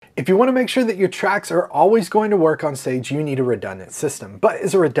If you want to make sure that your tracks are always going to work on stage, you need a redundant system. But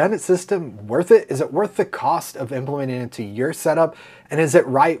is a redundant system worth it? Is it worth the cost of implementing it into your setup? And is it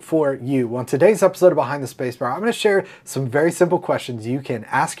right for you? Well, in today's episode of Behind the Spacebar, I'm going to share some very simple questions you can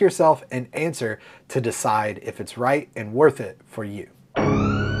ask yourself and answer to decide if it's right and worth it for you.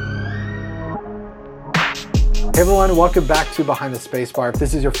 Hey everyone, welcome back to Behind the Spacebar. If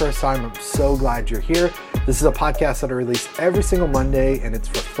this is your first time, I'm so glad you're here. This is a podcast that I release every single Monday, and it's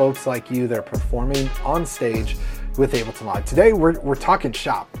for folks like you that are performing on stage with Ableton Live. Today, we're talking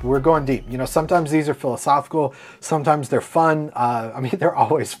shop. We're going deep. You know, sometimes these are philosophical. Sometimes they're fun. They're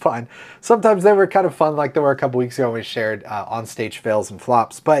always fun. Sometimes they were kind of fun, like they were a couple weeks ago when we shared on-stage fails and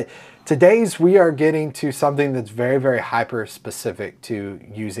flops. But today's, we are getting to something that's very, very hyper specific to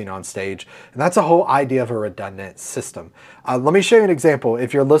using on stage. And that's a whole idea of a redundant system. Let me show you an example.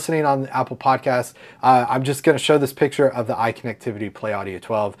 If you're listening on Apple Podcasts, I'm just going to show this picture of the iConnectivity Play Audio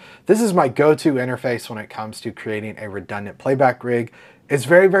 12. This is my go-to interface when it comes to creating a redundant playback rig. It's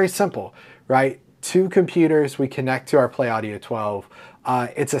very, very simple, right? Two computers, we connect to our Play Audio 12.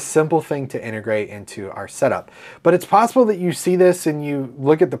 It's a simple thing to integrate into our setup. But it's possible that you see this and you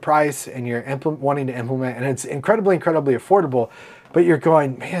look at the price and you're wanting to implement, and it's incredibly, incredibly affordable, but you're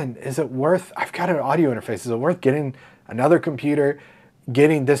going, man, is it worth, I've got an audio interface. Is it worth getting another computer,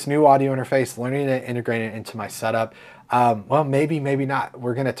 getting this new audio interface, learning it, integrating it into my setup? Well, maybe, maybe not.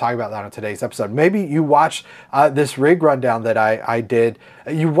 We're going to talk about that on today's episode. Maybe you watch this rig rundown that I did.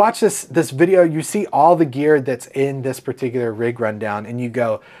 You watch this video, you see all the gear that's in this particular rig rundown, and you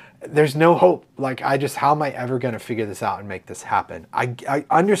go, there's no hope. Like, how am I ever going to figure this out and make this happen? I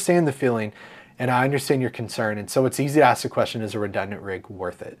understand the feeling, and I understand your concern. And so it's easy to ask the question, is a redundant rig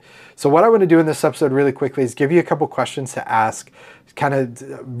worth it? So what I want to do in this episode really quickly is give you a couple questions to ask, kind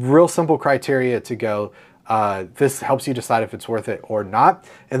of real simple criteria to go, this helps you decide if it's worth it or not.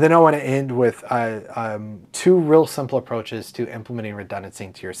 And then I want to end with two real simple approaches to implementing redundancy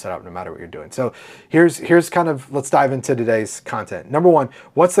into your setup, no matter what you're doing. So here's kind of, let's dive into today's content. Number one,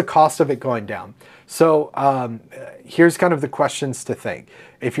 what's the cost of it going down? So here's kind of the questions to think.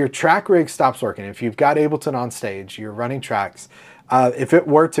 If your track rig stops working, if you've got Ableton on stage, you're running tracks, if it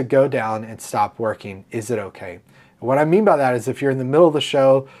were to go down and stop working, is it okay? What I mean by that is if you're in the middle of the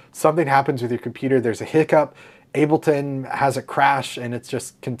show, something happens with your computer, there's a hiccup, Ableton has a crash and it's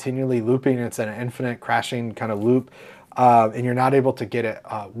just continually looping, it's an infinite crashing kind of loop, and you're not able to get it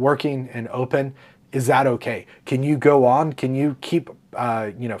working and open, is that okay? Can you go on? Can you keep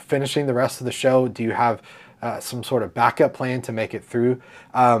finishing the rest of the show? Do you have some sort of backup plan to make it through?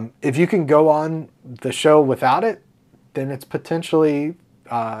 If you can go on the show without it, then it's potentially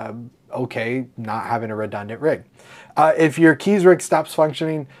okay not having a redundant rig. If your keys rig stops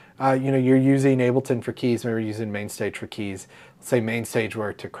functioning, you're using Ableton for keys, maybe you're using MainStage for keys. Let's say MainStage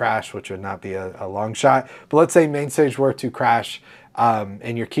were to crash, which would not be a long shot, but let's say MainStage were to crash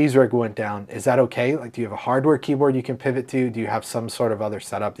and your keys rig went down. Is that okay? Like, do you have a hardware keyboard you can pivot to? Do you have some sort of other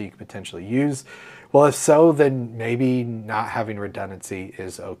setup that you could potentially use? Well, if so, then maybe not having redundancy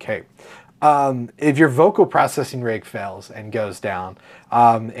is okay. If your vocal processing rig fails and goes down,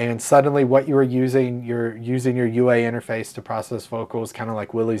 and suddenly what you're using your UA interface to process vocals, kind of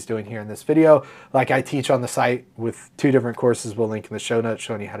like Willie's doing here in this video, like I teach on the site with two different courses, we'll link in the show notes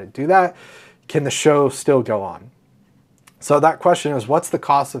showing you how to do that. Can the show still go on? So that question is, what's the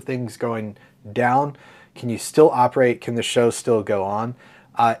cost of things going down? Can you still operate? Can the show still go on?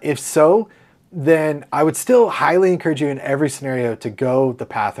 If so, then I would still highly encourage you in every scenario to go the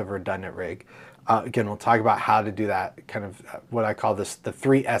path of a redundant rig. Again, we'll talk about how to do that, kind of what I call the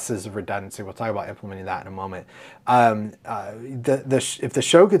 3 S's of redundancy. We'll talk about implementing that in a moment. If the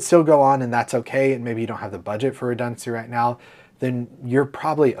show could still go on and that's okay, and maybe you don't have the budget for redundancy right now, then you're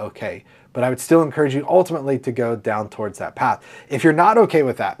probably okay. But I would still encourage you ultimately to go down towards that path. If you're not okay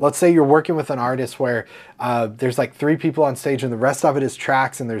with that, let's say you're working with an artist where there's like 3 people on stage and the rest of it is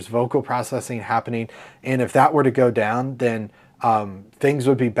tracks and there's vocal processing happening, and if that were to go down, then things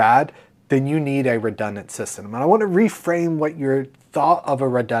would be bad, then you need a redundant system. And I want to reframe what your thought of a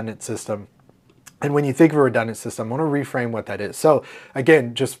redundant system. And when you think of a redundant system, I want to reframe what that is. So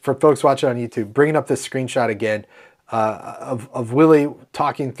again, just for folks watching on YouTube, bringing up this screenshot again of Willie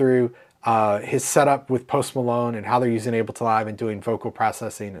talking through his setup with Post Malone and how they're using Ableton Live and doing vocal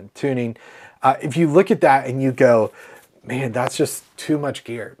processing and tuning. If you look at that and you go, man, that's just too much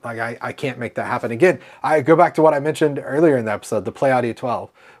gear. Like I can't make that happen. Again, I go back to what I mentioned earlier in the episode, the Play Audio 12,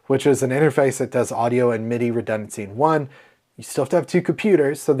 which is an interface that does audio and MIDI redundancy in one. You still have to have two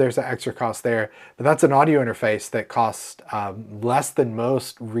computers, so there's an extra cost there. But that's an audio interface that costs less than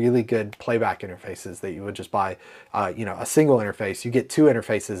most really good playback interfaces that you would just buy, a single interface. You get two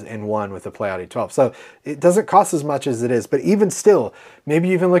interfaces in one with the Play Audio 12. So it doesn't cost as much as it is. But even still, maybe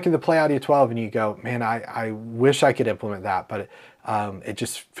you even look at the Play Audio 12 and you go, man, I wish I could implement that, but it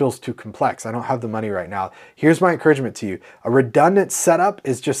just feels too complex. I don't have the money right now. Here's my encouragement to you. A redundant setup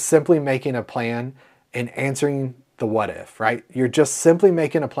is just simply making a plan and answering the what if, right? You're just simply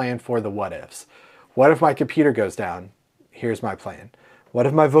making a plan for the what ifs. What if my computer goes down? Here's my plan. What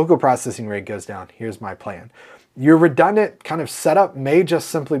if my vocal processing rate goes down? Here's my plan. Your redundant kind of setup may just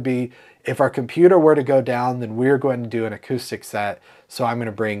simply be, if our computer were to go down, then we're going to do an acoustic set. So I'm going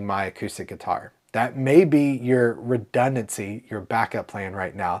to bring my acoustic guitar. That may be your redundancy, your backup plan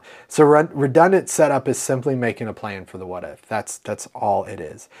right now. So redundant setup is simply making a plan for the what if. That's all it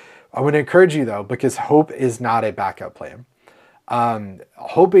is. I would encourage you though, because hope is not a backup plan.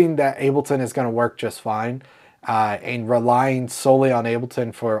 Hoping that Ableton is going to work just fine and relying solely on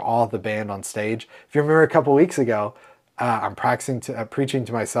Ableton for all the band on stage. If you remember a couple weeks ago, I'm preaching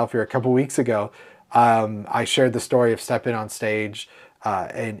to myself here. A couple weeks ago, I shared the story of stepping on stage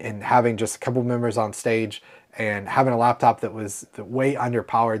and having just a couple members on stage and having a laptop that was way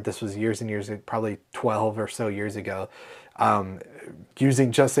underpowered. This was years and years, probably 12 or so years ago.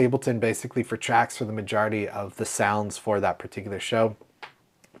 Using just Ableton basically for tracks for the majority of the sounds for that particular show.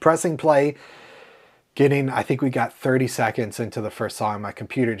 Pressing play, I think we got 30 seconds into the first song. My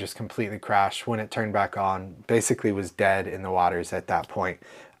computer just completely crashed. When it turned back on, basically was dead in the waters at that point.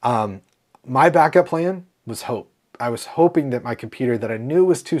 My backup plan was hope. I was hoping that my computer that I knew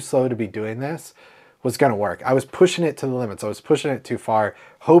was too slow to be doing this was going to work. I was pushing it to the limits. I was pushing it too far.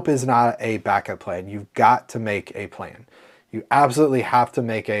 Hope is not a backup plan. You've got to make a plan. You absolutely have to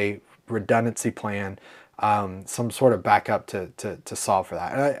make a redundancy plan, some sort of backup to solve for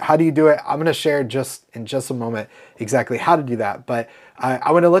that. How do you do it? I'm going to share in just a moment exactly how to do that. But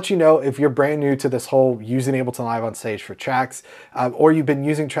I want to let you know, if you're brand new to this whole using Ableton Live on stage for tracks, or you've been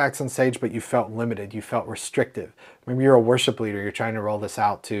using tracks on stage, but you felt limited, you felt restrictive. Maybe you're a worship leader, you're trying to roll this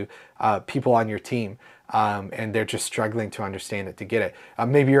out to people on your team. And they're just struggling to understand it, to get it.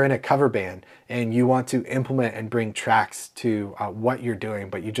 Maybe you're in a cover band and you want to implement and bring tracks to what you're doing,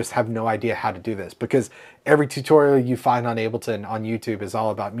 but you just have no idea how to do this, because every tutorial you find on Ableton on YouTube is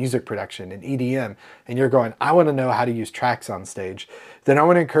all about music production and EDM, and you're going, I want to know how to use tracks on stage. Then I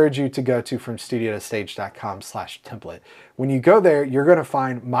want to encourage you to go to FromStudioToStage.com/template. When you go there, you're going to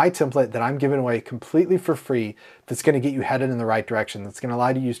find my template that I'm giving away completely for free, that's going to get you headed in the right direction, that's going to allow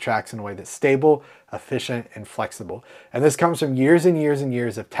you to use tracks in a way that's stable, efficient, and flexible. And this comes from years and years and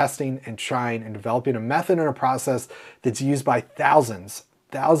years of testing and trying and developing a method and a process that's used by thousands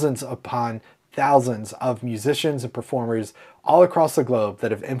upon thousands of musicians and performers all across the globe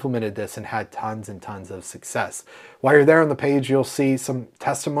that have implemented this and had tons and tons of success. While you're there on the page, you'll see some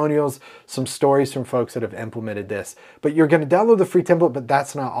testimonials, some stories from folks that have implemented this. But you're going to download the free template, but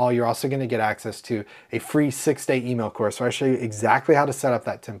that's not all. You're also going to get access to a free 6-day email course where I show you exactly how to set up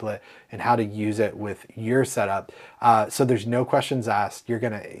that template and how to use it with your setup. So there's no questions asked. You're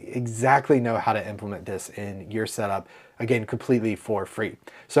going to exactly know how to implement this in your setup, again, completely for free.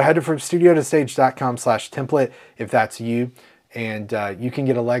 So head to FromStudioToStage.com/template if that's you, and you can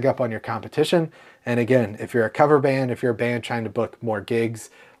get a leg up on your competition. And again, if you're a cover band, if you're a band trying to book more gigs,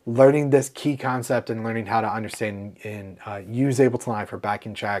 learning this key concept and learning how to understand and use Ableton Live for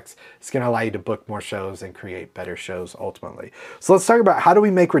backing tracks is going to allow you to book more shows and create better shows ultimately. So let's talk about, how do we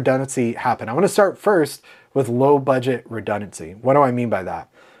make redundancy happen? I want to start first with low budget redundancy. What do I mean by that?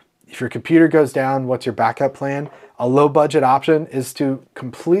 If your computer goes down, what's your backup plan? A low budget option is to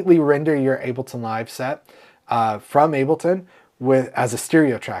completely render your Ableton Live set from Ableton as a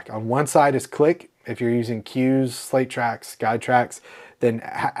stereo track. On one side is click. If you're using cues, slate tracks, guide tracks, then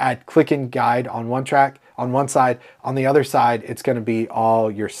add click and guide on one track, on one side. On the other side, it's going to be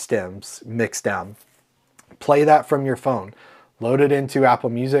all your stems mixed down. Play that from your phone. Load it into Apple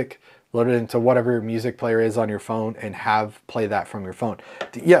Music, load it into whatever your music player is on your phone, and play that from your phone.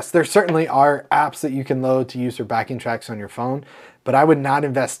 Yes, there certainly are apps that you can load to use for backing tracks on your phone, but I would not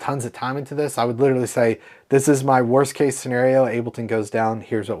invest tons of time into this. I would literally say, this is my worst case scenario. Ableton goes down.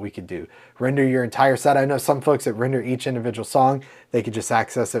 Here's what we could do. Render your entire set. I know some folks that render each individual song. They could just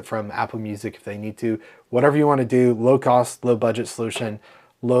access it from Apple Music if they need to. Whatever you want to do, low cost, low budget solution.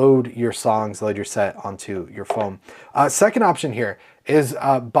 load your songs, load your set onto your phone. Second option here is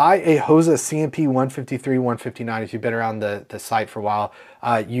buy a Hosa CMP 153, 159. If you've been around the site for a while,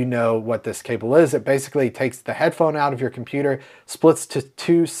 you know what this cable is. It basically takes the headphone out of your computer, splits to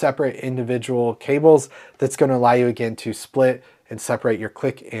two separate individual cables. That's going to allow you again to split and separate your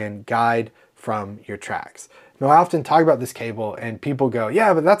click and guide from your tracks. Now, I often talk about this cable and people go,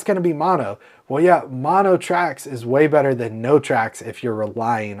 yeah, but that's going to be mono. Well, yeah, mono tracks is way better than no tracks if you're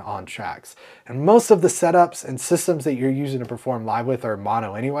relying on tracks. And most of the setups and systems that you're using to perform live with are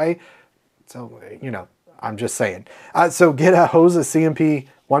mono anyway. So, you know, I'm just saying. So get a Hosa CMP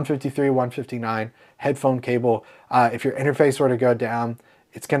 153, 159 headphone cable. If your interface were to go down,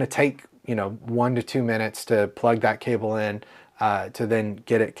 it's going to take, you know, 1 to 2 minutes to plug that cable in, to then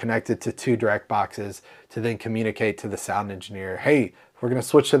get it connected to two direct boxes, to then communicate to the sound engineer, hey, we're going to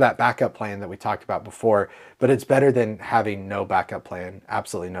switch to that backup plan that we talked about before, but it's better than having no backup plan,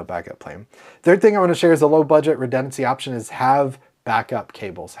 absolutely no backup plan. Third thing I want to share is a low budget redundancy option is have backup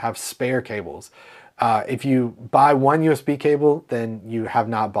cables, have spare cables. If you buy one USB cable, then you have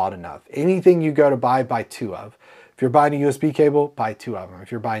not bought enough. Anything you go to buy two of. If you're buying a USB cable, buy two of them.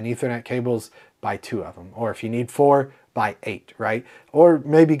 If you're buying Ethernet cables, buy two of them. Or if you need 4, buy 8, right? Or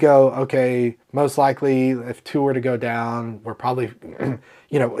maybe go, okay, most likely if 2 were to go down, we're probably,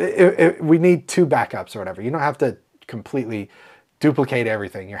 you know, we need 2 backups or whatever. You don't have to completely duplicate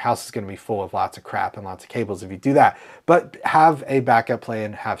everything. Your house is going to be full of lots of crap and lots of cables if you do that. But have a backup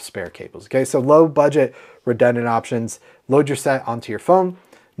plan, have spare cables, okay? So low budget redundant options, load your set onto your phone.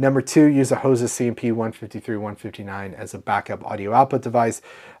 Number 2, use a Hosa CMP 153, 159 as a backup audio output device.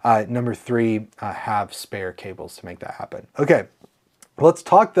 Number 3, have spare cables to make that happen. Okay, let's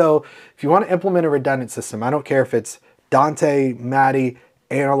talk though, if you want to implement a redundant system, I don't care if it's Dante, MADI,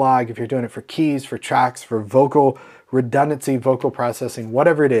 analog, if you're doing it for keys, for tracks, for vocal redundancy, vocal processing,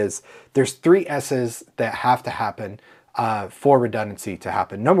 whatever it is, there's 3 S's that have to happen for redundancy to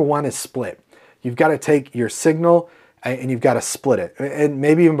happen. Number 1 is split. You've got to take your signal and you've got to split it. And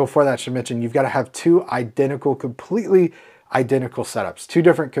maybe even before that, I should mention, you've got to have 2 identical, completely identical setups, 2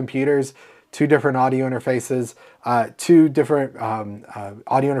 different computers, 2 different audio interfaces, 2 different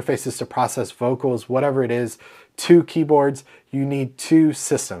audio interfaces to process vocals, whatever it is, 2 keyboards. You need 2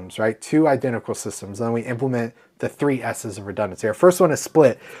 systems, right? 2 identical systems. Then we implement the 3 S's of redundancy. Our first one is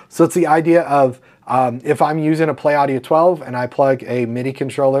split. So it's the idea of if I'm using a Play Audio 12 and I plug a MIDI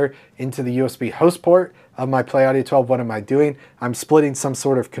controller into the USB host port of my Play Audio 12, what am I doing? I'm splitting some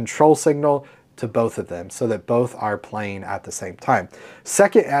sort of control signal to both of them so that both are playing at the same time.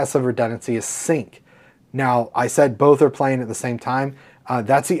 Second S of redundancy is sync. Now, I said both are playing at the same time.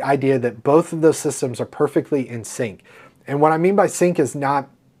 That's the idea that both of those systems are perfectly in sync. And what I mean by sync is not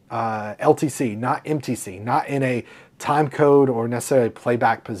LTC, not MTC, not in a time code or necessarily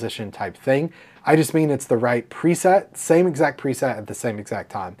playback position type thing. I just mean it's the right preset, same exact preset at the same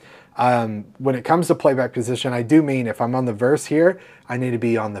exact time. When it comes to playback position, I do mean if I'm on the verse here, I need to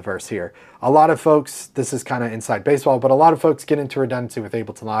be on the verse here. A lot of folks, this is kind of inside baseball, but a lot of folks get into redundancy with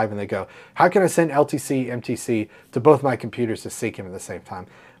Ableton Live and they go, how can I send LTC, MTC to both my computers to sync them at the same time?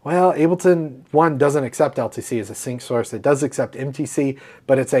 Well, Ableton 1 doesn't accept LTC as a sync source. It does accept MTC,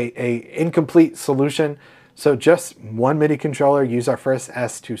 but it's a incomplete solution. So just one MIDI controller, use our first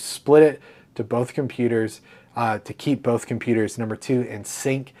S to split it to both computers, to keep both computers, number 2, in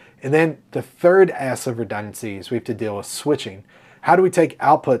sync. And then the third S of redundancy is we have to deal with switching. How do we take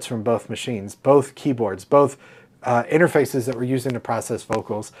outputs from both machines, both keyboards, both interfaces that we're using to process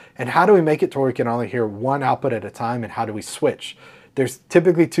vocals, and how do we make it to where we can only hear one output at a time, and how do we switch? There's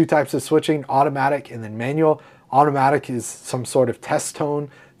typically 2 types of switching, automatic and then manual. Automatic is some sort of test tone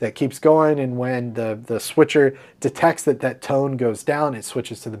that keeps going, and when the switcher detects that that tone goes down, it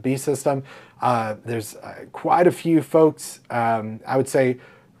switches to the B system. There's quite a few folks, I would say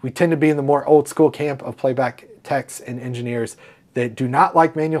we tend to be in the more old school camp of playback techs and engineers that do not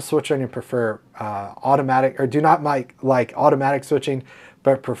like manual switching and prefer automatic, or do not like automatic switching,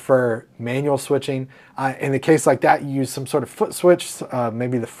 but prefer manual switching. In the case like that, you use some sort of foot switch,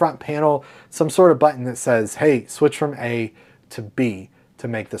 maybe the front panel, some sort of button that says, hey, switch from A to B to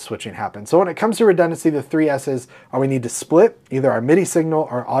make the switching happen. So when it comes to redundancy, the 3 S's are we need to split either our MIDI signal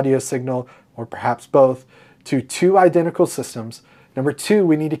or audio signal, or perhaps both, to 2 identical systems. Number 2,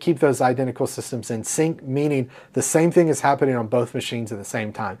 we need to keep those identical systems in sync, meaning the same thing is happening on both machines at the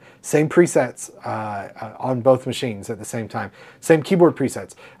same time. Same presets on both machines at the same time. Same keyboard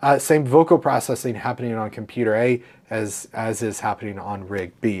presets. Same vocal processing happening on computer A as is happening on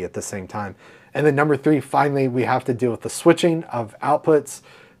rig B at the same time. And then number 3, finally, we have to deal with the switching of outputs.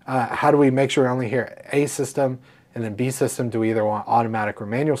 How do we make sure we only hear A system And then B system, do we either want automatic or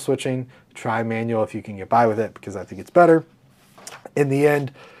manual switching? Try manual if you can get by with it, because I think it's better in the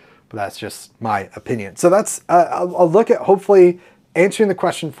end, but that's just my opinion. So that's, I'll look at hopefully answering the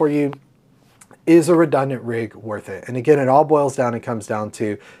question for you. Is a redundant rig worth it? And again, it all boils down and comes down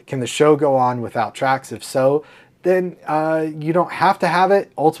to, can the show go on without tracks? If so, then you don't have to have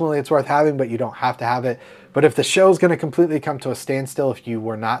it. Ultimately, it's worth having, but you don't have to have it. But if the show's going to completely come to a standstill, if you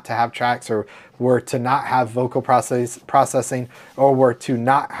were not to have tracks, or were to not have vocal processing, or were to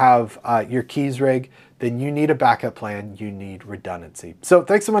not have your keys rig, then you need a backup plan. You need redundancy. So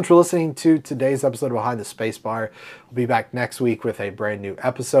thanks so much for listening to today's episode of Behind the Spacebar. I'll be back next week with a brand new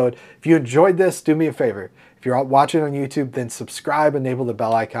episode. If you enjoyed this, do me a favor. If you're watching on YouTube, then subscribe, enable the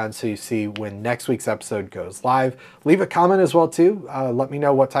bell icon so you see when next week's episode goes live. Leave a comment as well too. Let me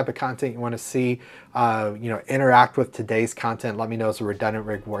know what type of content you want to see. Interact with today's content. Let me know, is a redundant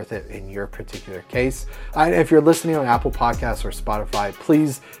rig worth it in your particular case? And if you're listening on Apple Podcasts or Spotify,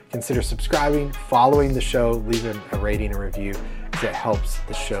 please consider subscribing, following the show, leaving a rating and review, because it helps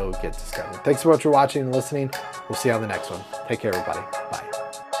the show get discovered. Thanks so much for watching and listening. We'll see you on the next one. Take care, everybody. Bye.